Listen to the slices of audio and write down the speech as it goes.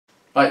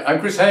Hi, I'm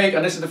Chris Haigh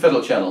and this is the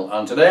Fiddle channel,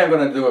 and today I'm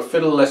going to do a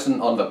fiddle lesson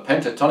on the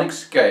pentatonic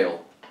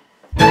scale.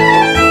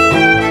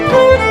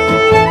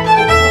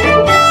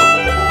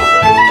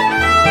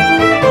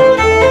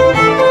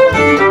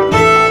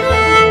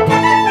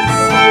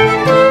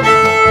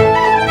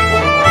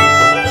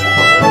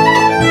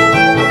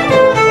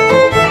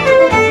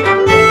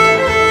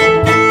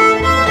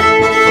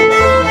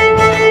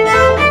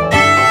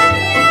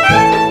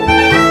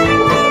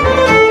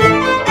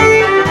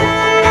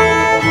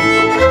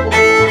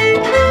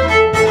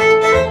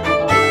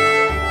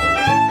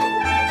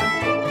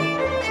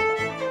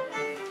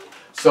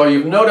 So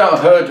you've no doubt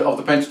heard of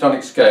the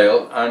pentatonic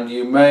scale, and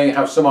you may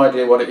have some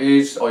idea what it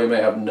is, or you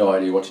may have no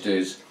idea what it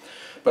is.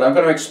 But I'm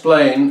going to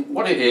explain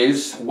what it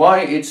is, why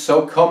it's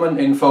so common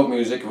in folk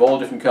music of all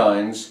different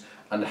kinds,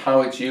 and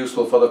how it's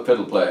useful for the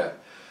fiddle player.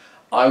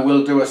 I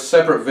will do a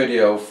separate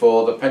video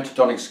for the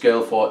pentatonic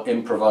scale for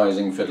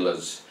improvising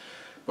fiddlers,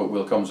 but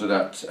we'll come to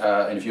that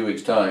in a few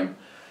weeks' time.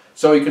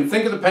 So you can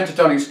think of the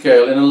pentatonic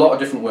scale in a lot of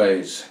different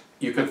ways.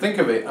 You can think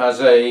of it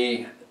as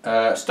a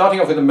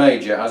starting off with a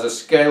major, as a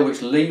scale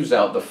which leaves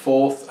out the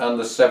 4th and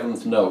the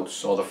 7th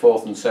notes, or the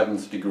 4th and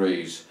 7th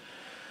degrees.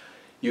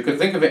 You could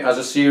think of it as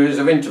a series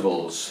of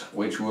intervals,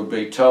 which would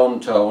be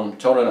tone, tone,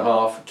 tone and a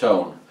half,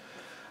 tone.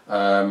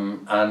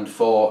 And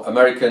for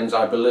Americans,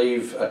 I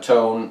believe a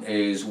tone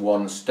is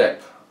one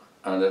step,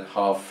 and a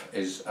half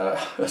is a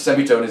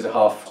semitone is a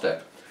half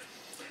step.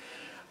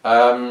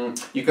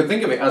 You could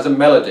think of it as a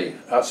melody.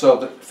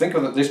 Think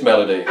of this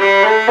melody.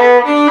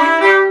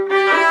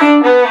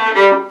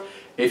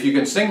 If you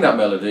can sing that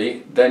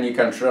melody, then you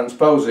can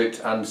transpose it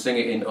and sing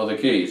it in other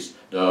keys.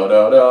 Da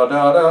da da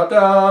da da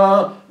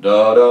da,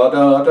 da da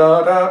da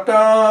da da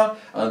da,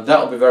 and that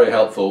will be very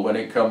helpful when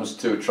it comes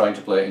to trying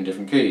to play it in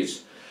different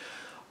keys.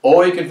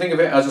 Or you can think of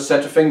it as a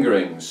set of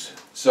fingerings.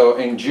 So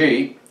in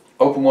G,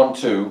 open 1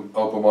 2,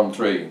 open 1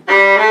 3. Open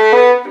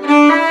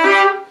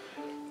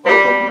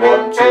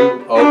 1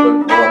 2,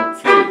 open 1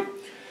 3.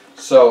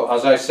 So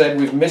as I said,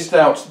 we've missed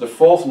out the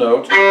 4th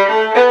note,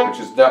 which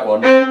is that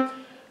one,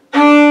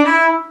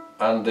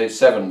 and the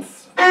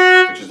 7th,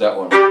 which is that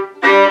one.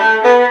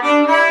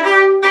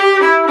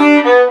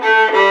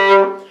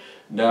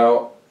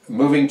 Now,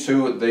 moving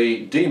to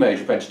the D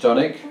major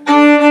pentatonic,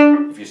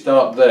 if you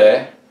start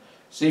there,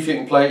 see if you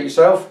can play it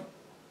yourself.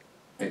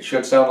 It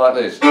should sound like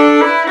this.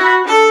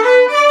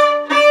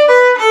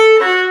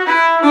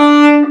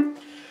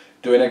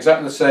 Doing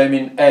exactly the same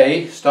in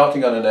A,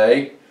 starting on an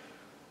A.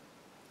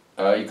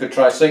 You could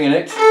try singing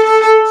it,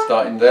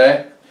 starting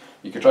there.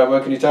 You could try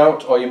working it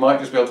out, or you might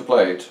just be able to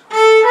play it.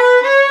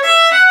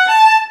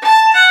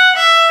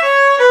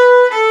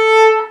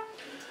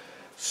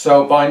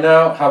 So by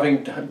now,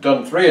 having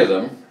done 3 of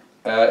them,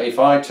 if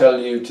I tell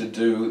you to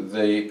do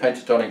the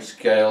pentatonic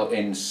scale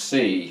in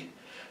C,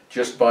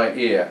 just by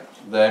ear,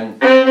 then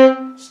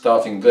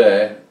starting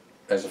there,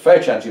 there's a fair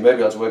chance you may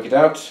be able to work it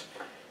out.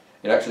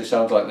 It actually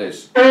sounds like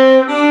this.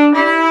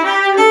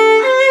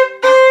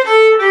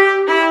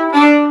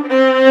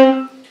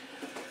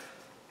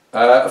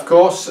 Of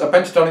course, a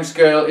pentatonic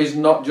scale is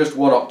not just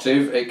 1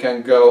 octave, it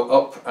can go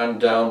up and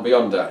down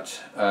beyond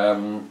that.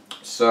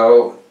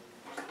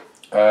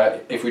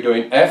 If we're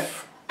doing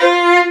F,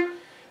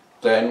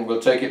 then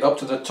we'll take it up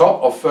to the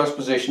top of 1st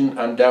position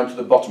and down to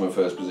the bottom of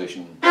 1st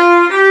position.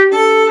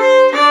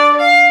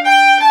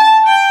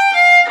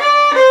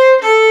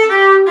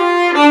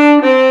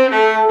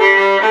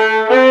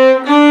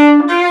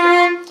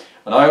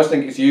 And I always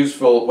think it's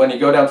useful when you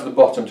go down to the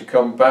bottom to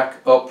come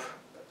back up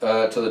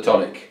to the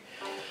tonic,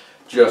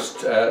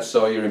 just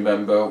so you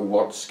remember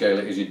what scale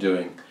it is you're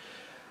doing.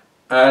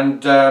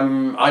 And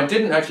I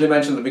didn't actually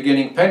mention at the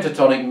beginning,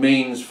 pentatonic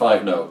means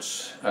 5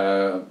 notes,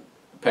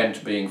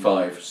 pent being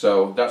 5,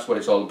 so that's what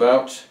it's all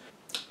about.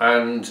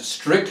 And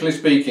strictly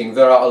speaking,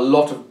 there are a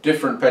lot of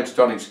different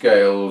pentatonic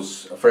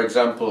scales. For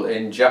example,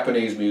 in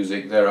Japanese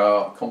music there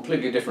are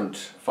completely different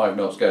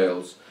 5-note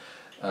scales,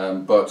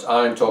 but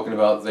I'm talking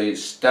about the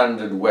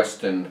standard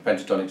Western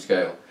pentatonic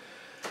scale.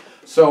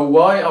 So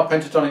why are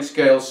pentatonic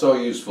scales so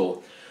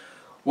useful?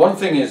 One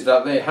thing is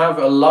that they have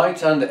a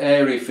light and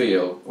airy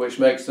feel, which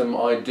makes them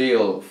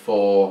ideal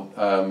for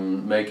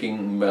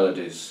making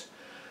melodies.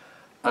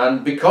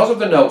 And because of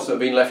the notes that have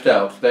been left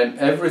out, then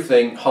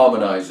everything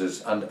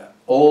harmonises, and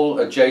all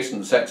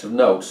adjacent sets of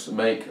notes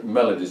make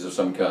melodies of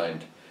some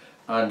kind.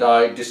 And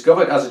I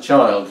discovered as a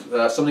child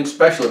something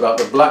special about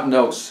the black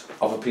notes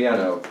of a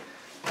piano.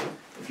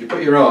 If you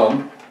put your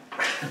arm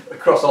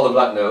across all the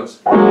black notes,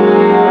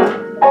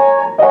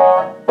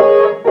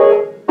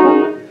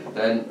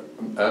 then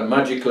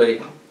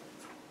magically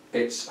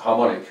it's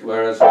harmonic,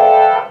 whereas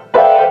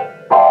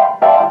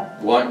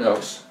white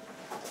notes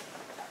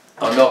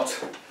are not.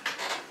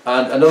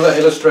 And another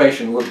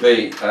illustration would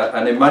be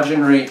an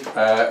imaginary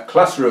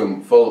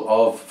classroom full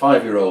of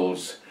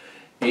 5-year-olds,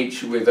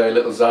 each with a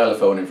little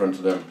xylophone in front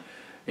of them.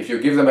 If you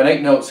give them an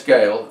 8-note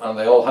scale and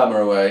they all hammer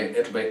away,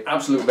 it'll be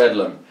absolute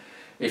bedlam.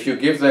 If you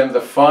give them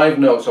the 5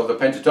 notes of the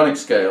pentatonic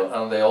scale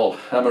and they all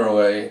hammer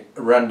away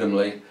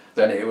randomly,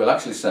 then it will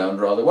actually sound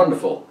rather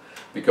wonderful.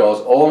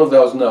 because all of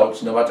those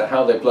notes, no matter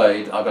how they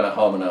played, are going to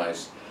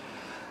harmonise.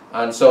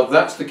 And so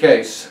that's the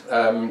case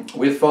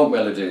with folk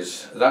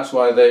melodies. That's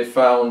why they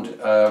found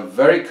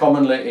very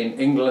commonly in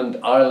England,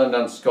 Ireland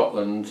and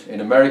Scotland, in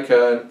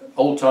America,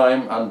 old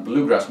time and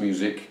bluegrass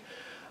music,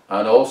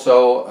 and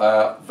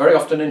also very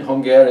often in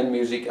Hungarian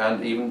music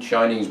and even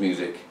Chinese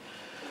music.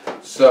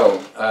 So,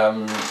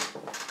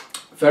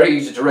 very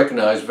easy to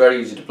recognise, very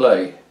easy to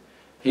play.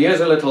 Here's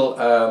a little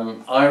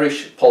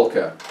Irish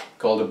polka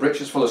called the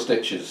Britches Full of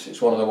Stitches.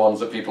 It's one of the ones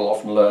that people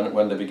often learn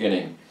when they're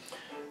beginning.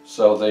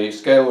 So the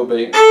scale will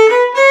be,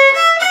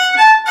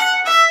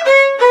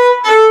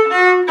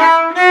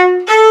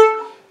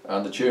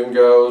 and the tune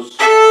goes.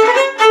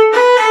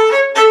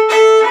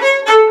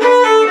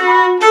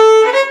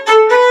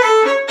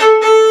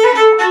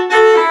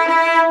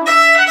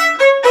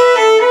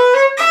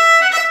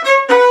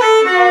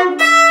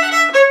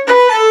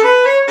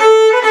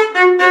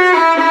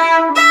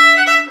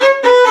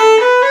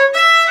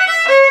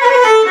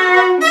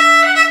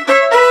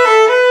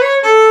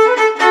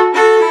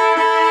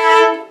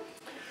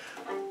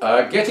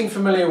 Getting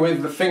familiar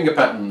with the finger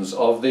patterns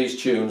of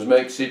these tunes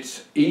makes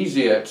it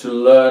easier to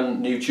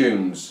learn new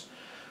tunes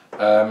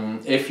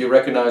if you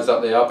recognise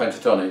that they are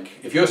pentatonic.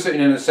 If you're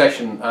sitting in a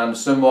session and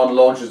someone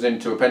launches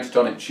into a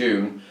pentatonic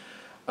tune,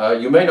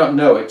 you may not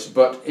know it,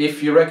 but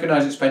if you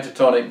recognise it's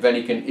pentatonic, then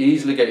you can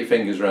easily get your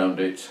fingers around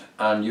it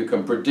and you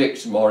can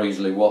predict more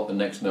easily what the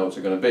next notes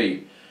are going to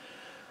be.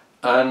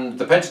 And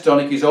the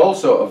pentatonic is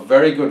also a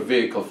very good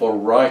vehicle for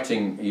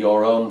writing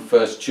your own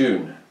first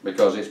tune,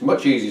 because it's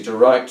much easier to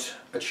write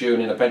a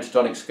tune in a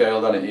pentatonic scale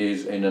than it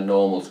is in a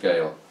normal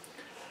scale.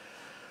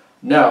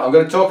 Now I'm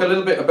going to talk a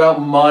little bit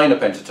about minor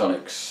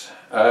pentatonics.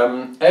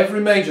 Every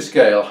major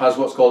scale has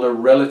what's called a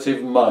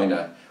relative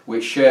minor,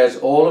 which shares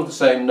all of the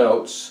same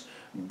notes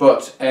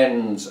but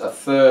ends a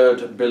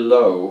third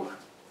below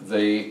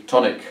the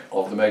tonic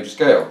of the major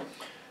scale.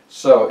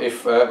 So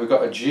if we've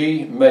got a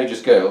G major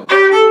scale,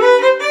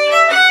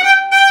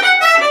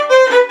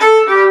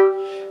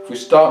 if we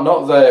start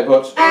not there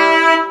but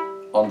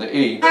on the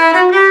E,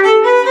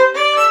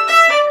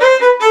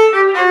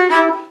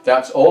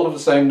 that's all of the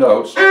same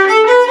notes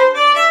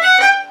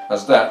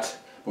as that,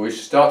 but we're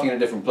starting in a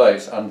different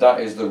place, and that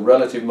is the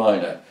relative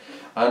minor.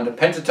 And the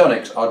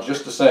pentatonics are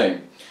just the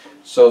same.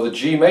 So the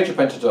G major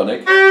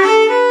pentatonic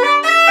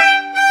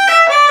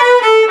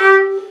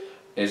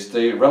is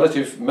the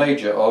relative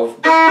major of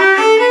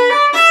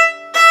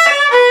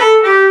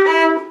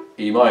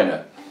E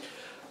minor.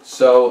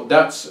 So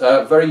that's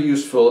very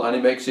useful, and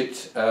it makes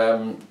it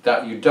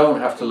that you don't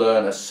have to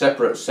learn a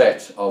separate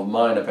set of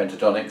minor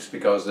pentatonics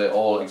because they're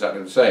all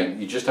exactly the same.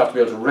 You just have to be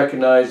able to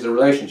recognise the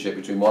relationship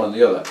between one and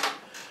the other.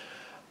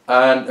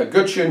 And a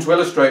good tune to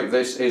illustrate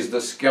this is the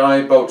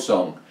Skye boat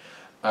song,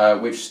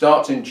 which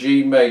starts in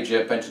G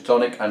major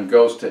pentatonic and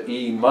goes to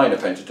E minor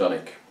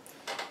pentatonic.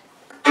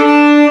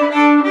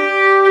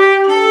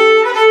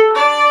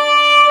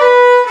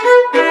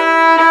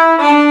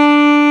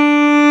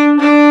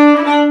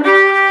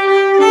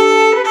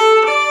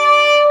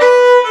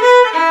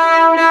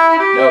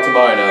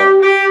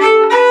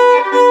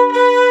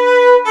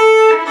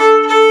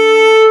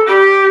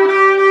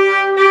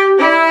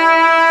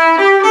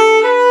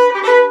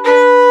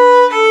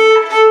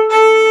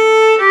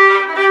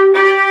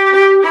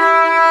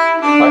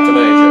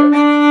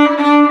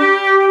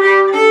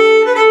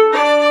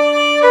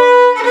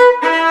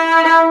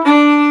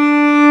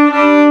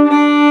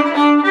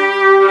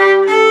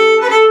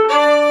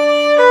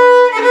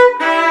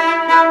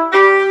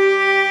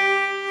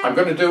 I'm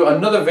going to do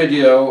another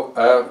video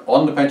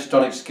on the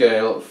pentatonic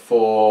scale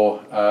for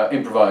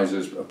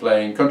improvisers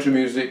playing country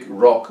music,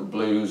 rock,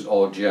 blues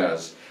or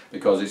jazz,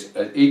 because it's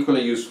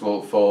equally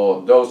useful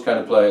for those kind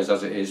of players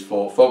as it is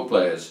for folk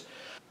players.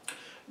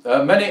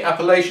 Many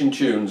Appalachian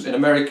tunes in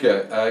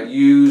America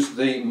use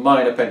the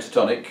minor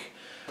pentatonic.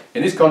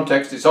 In this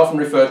context it's often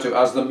referred to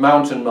as the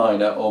mountain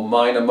minor or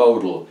minor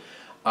modal.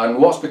 And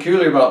what's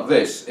peculiar about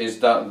this is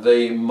that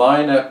the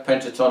minor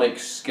pentatonic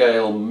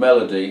scale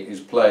melody is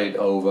played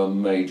over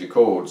major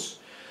chords,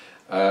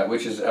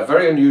 which is a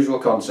very unusual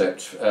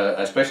concept,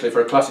 especially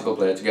for a classical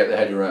player to get their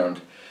head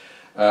around.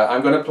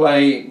 I'm going to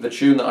play the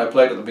tune that I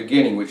played at the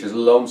beginning, which is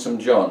Lonesome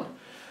John.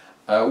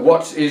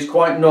 What is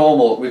quite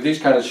normal with these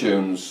kind of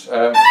tunes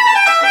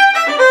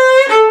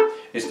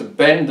is to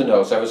bend the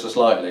notes ever so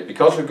slightly.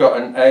 Because we've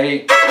got an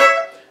A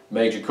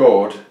major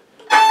chord,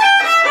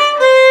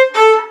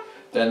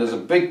 then there's a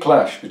big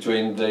clash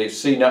between the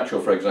C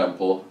natural, for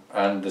example,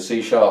 and the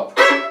C sharp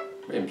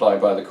implied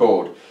by the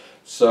chord.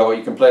 So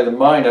you can play the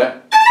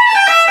minor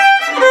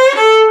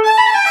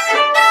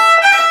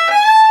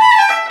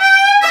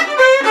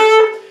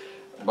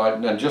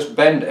and just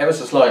bend ever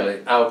so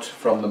slightly out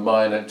from the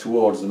minor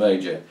towards the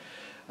major.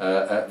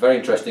 Very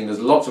interesting.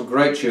 There's lots of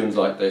great tunes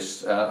like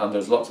this, and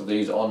there's lots of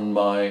these on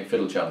my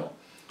fiddle channel.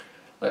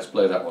 Let's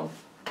play that one.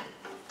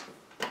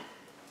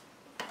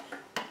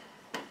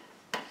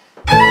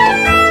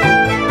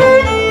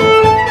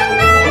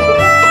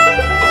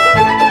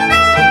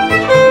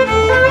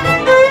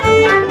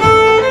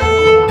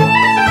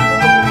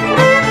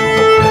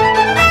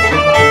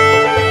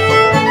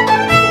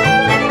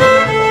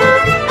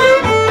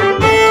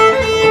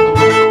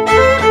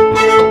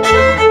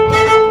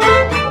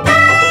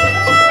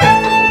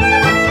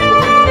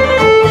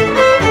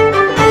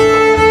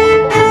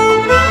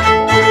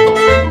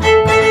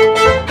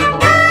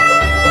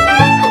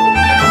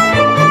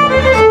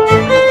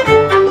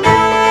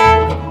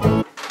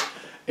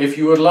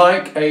 would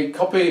like a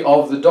copy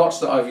of the dots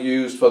that I've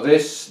used for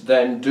this,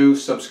 then do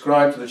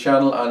subscribe to the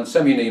channel and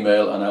send me an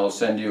email and I will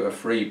send you a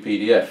free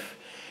PDF.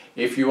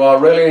 If you are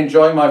really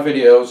enjoying my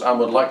videos and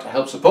would like to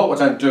help support what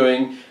I'm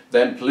doing,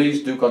 then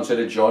please do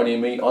consider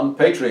joining me on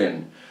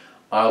Patreon.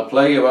 I'll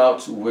play you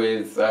out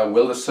with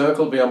Will the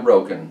Circle Be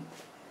Unbroken?